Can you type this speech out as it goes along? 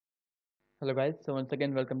Hello guys, so once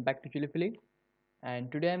again welcome back to Chili,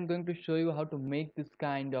 and today I'm going to show you how to make this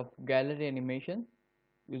kind of gallery animation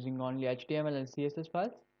using only HTML and CSS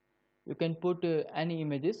files. You can put any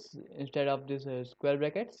images instead of these square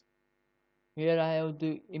brackets. Here I have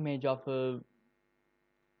the image of a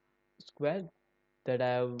square that I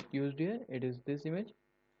have used here. It is this image.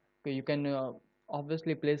 Okay, you can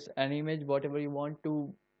obviously place any image whatever you want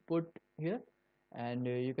to put here, and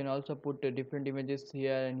you can also put different images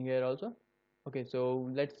here and here also. Okay, so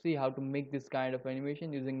let's see how to make this kind of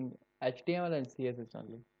animation using HTML and CSS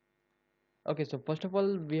only. Okay, so first of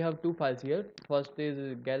all we have two files here. First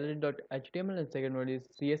is gallery.html and second one is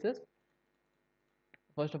CSS.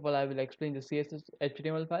 First of all I will explain the CSS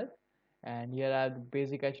HTML file, and here I have the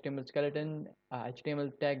basic HTML skeleton,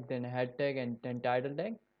 HTML tag, then head tag, and then title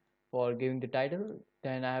tag for giving the title.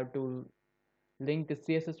 Then I have to link the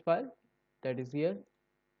CSS file that is here.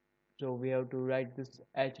 So we have to write this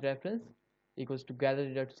h reference equals to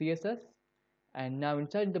gallery.css, and now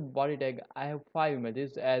inside the body tag I have 5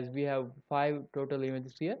 images, as we have 5 total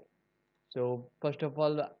images here. So first of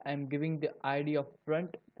all I'm giving the ID of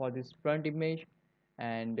front for this front image,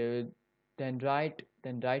 and then right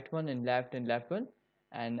one, and left one,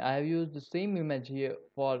 and I have used the same image here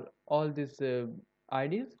for all these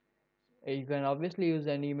IDs. You can obviously use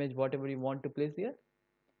any image whatever you want to place here,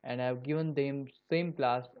 and I've given them same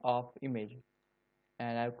class of image,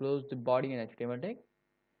 and I've closed the body and HTML tag.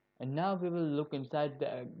 And now we will look inside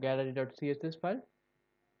the gallery.css file.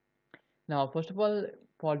 Now first of all,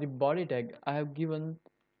 for the body tag I have given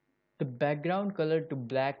the background color to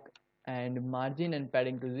black and margin and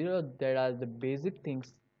padding to 0. That are the basic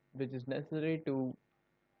things which is necessary to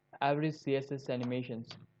every CSS animations.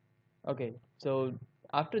 Okay, so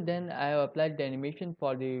after then I have applied the animation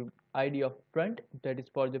for the ID of front, that is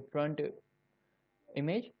for the front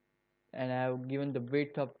image, and I have given the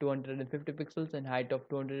width of 250 pixels and height of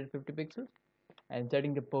 250 pixels, and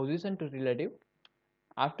setting the position to relative.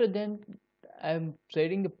 After then I am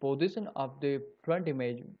setting the position of the front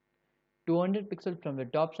image 200 pixels from the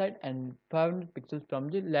top side and 500 pixels from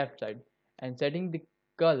the left side, and setting the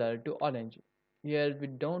color to orange. Here we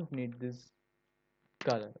don't need this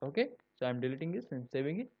color. Okay, so I'm deleting this and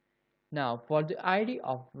saving it. Now for the ID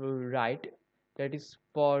of right, that is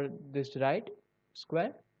for this right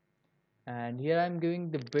square, and here I'm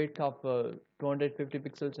giving the width of 250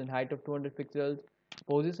 pixels and height of 200 pixels,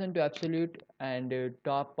 position to absolute, and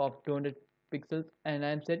top of 200 pixels, and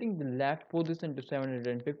I'm setting the left position to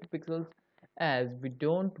 750 pixels, as we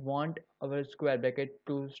don't want our square bracket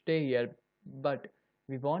to stay here, but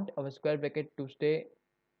we want our square bracket to stay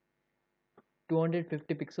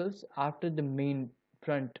 250 pixels after the main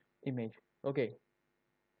front image. Okay,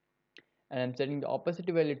 and I'm setting the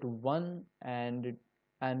opacity value to 1, and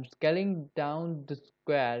I'm scaling down the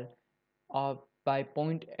square of by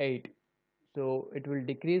 0.8, so it will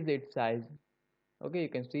decrease its size. Okay, you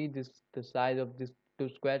can see this, the size of these two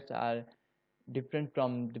squares are different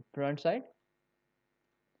from the front side.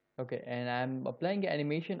 Okay, and I'm applying the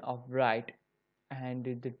animation of right, and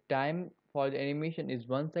the time for the animation is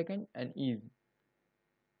 1 second and is.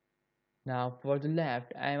 Now for the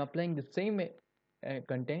left I am applying the same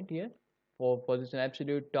content here for position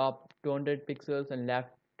absolute, top 200 pixels and left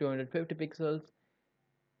 250 pixels,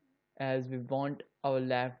 as we want our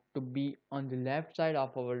left to be on the left side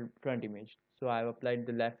of our front image. So I have applied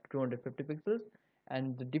the left 250 pixels,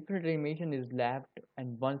 and the different animation is left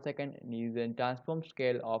and 1 second and is a transform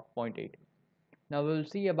scale of 0.8. Now we will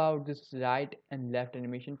see about this right and left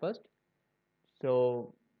animation first.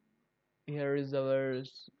 So here is our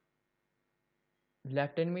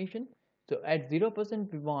left animation. So at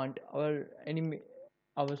 0% we want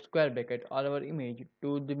our square bracket or our image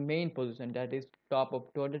to the main position, that is top of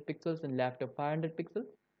 200 pixels and left of 500 pixels,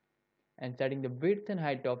 and setting the width and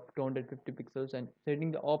height of 250 pixels and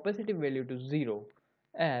setting the opacity value to 0,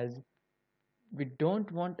 as we don't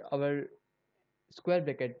want our square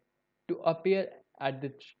bracket to appear at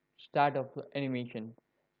the start of the animation.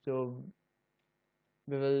 So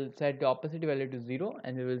we will set the opacity value to 0,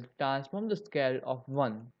 and we will transform the scale of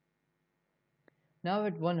 1. Now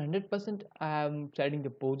at 100% I am setting the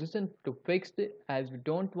position to fixed, as we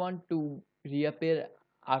don't want to reappear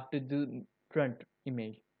after the front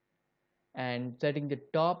image, and setting the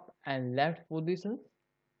top and left positions.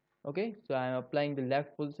 Okay, so I am applying the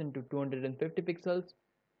left position to 250 pixels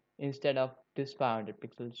instead of this 500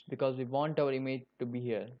 pixels, because we want our image to be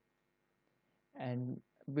here, and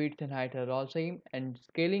width and height are all same, and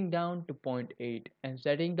scaling down to 0.8 and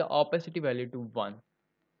setting the opacity value to 1.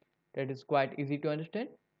 That is quite easy to understand.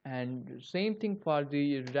 And same thing for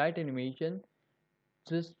the right animation,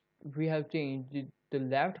 just we have changed the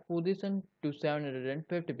left position to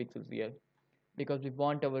 750 pixels here, because we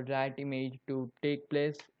want our right image to take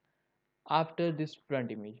place after this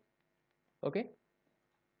front image. Okay,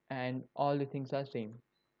 and all the things are same.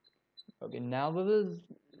 Okay, now we will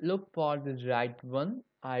look for this right one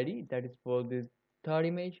id, that is for this third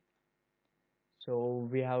image. So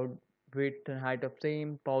we have width and height of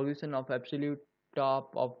same, position of absolute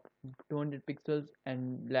top of 200 pixels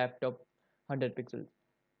and left of 100 pixels.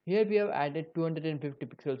 Here we have added 250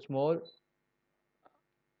 pixels more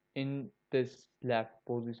in this left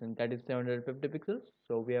position, that is 750 pixels.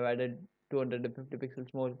 So we have added 250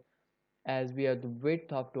 pixels more, as we have the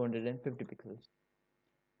width of 250 pixels.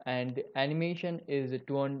 And the animation is a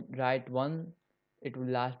two right one. It will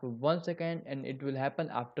last for 1 second and it will happen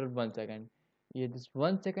after 1 second. Yeah, this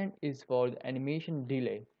 1 second is for the animation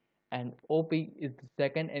delay, and OP is the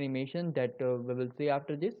second animation that we will see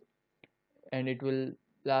after this, and it will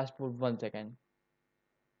last for 1 second.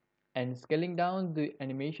 And scaling down the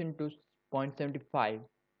animation to 0.75,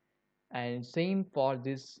 and same for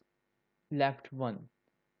this left one.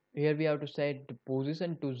 Here we have to set the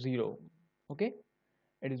position to 0. Okay,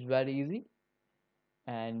 it is very easy.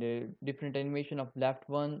 And different animation of left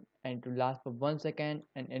one, and to last for 1 second,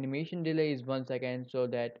 and animation delay is 1 second, so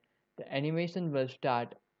that the animation will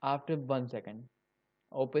start after 1 second.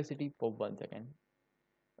 Opacity for 1 second.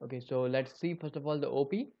 Okay, so let's see first of all the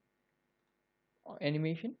OP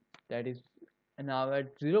animation, that is now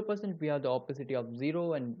at 0% we have the opacity of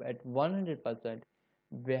 0, and at 100%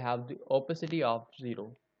 we have the opacity of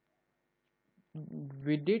 0.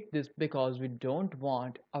 We did this because we don't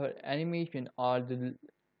want our animation or the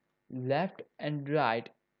left and right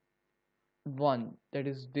one, that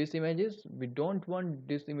is these images, we don't want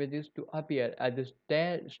these images to appear at the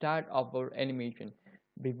start of our animation.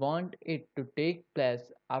 We want it to take place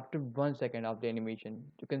after 1 second of the animation.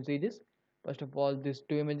 You can see this. First of all, these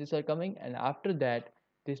two images are coming, and after that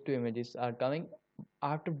these two images are coming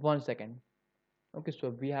after 1 second. Okay,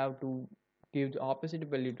 so we have to give the opacity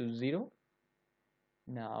value to 0.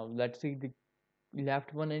 Now let's see the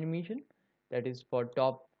left one animation, that is for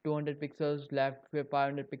top 200 pixels, left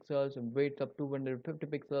 500 pixels, and width of 250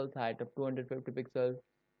 pixels, height of 250 pixels.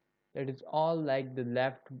 That is all like the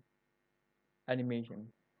left animation.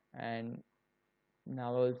 And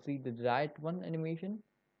now I'll see the right one animation,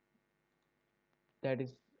 that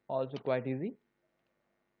is also quite easy.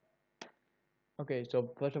 Okay,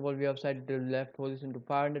 so first of all we have set the left position to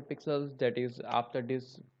 500 pixels, that is after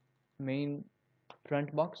this main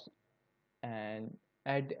front box. And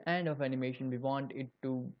at the end of animation we want it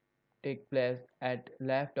to take place at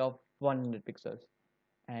left of 100 pixels,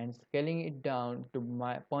 and scaling it down to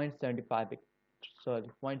my 0.75 sorry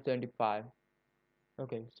 0.75.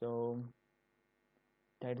 Okay, so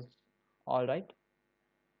that is all right.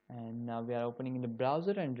 And now we are opening in the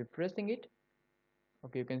browser and refreshing it.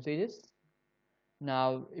 Okay, you can see this.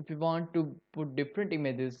 Now if you want to put different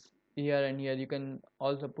images here and here, you can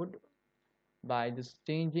also put by just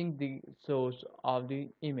changing the source of the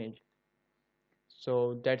image.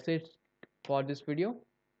 So that's it for this video.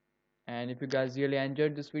 And if you guys really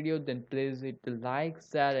enjoyed this video, then please hit the like,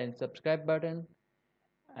 share and subscribe button,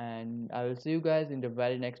 and I will see you guys in the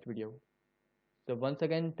very next video. So once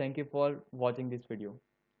again, thank you for watching this video.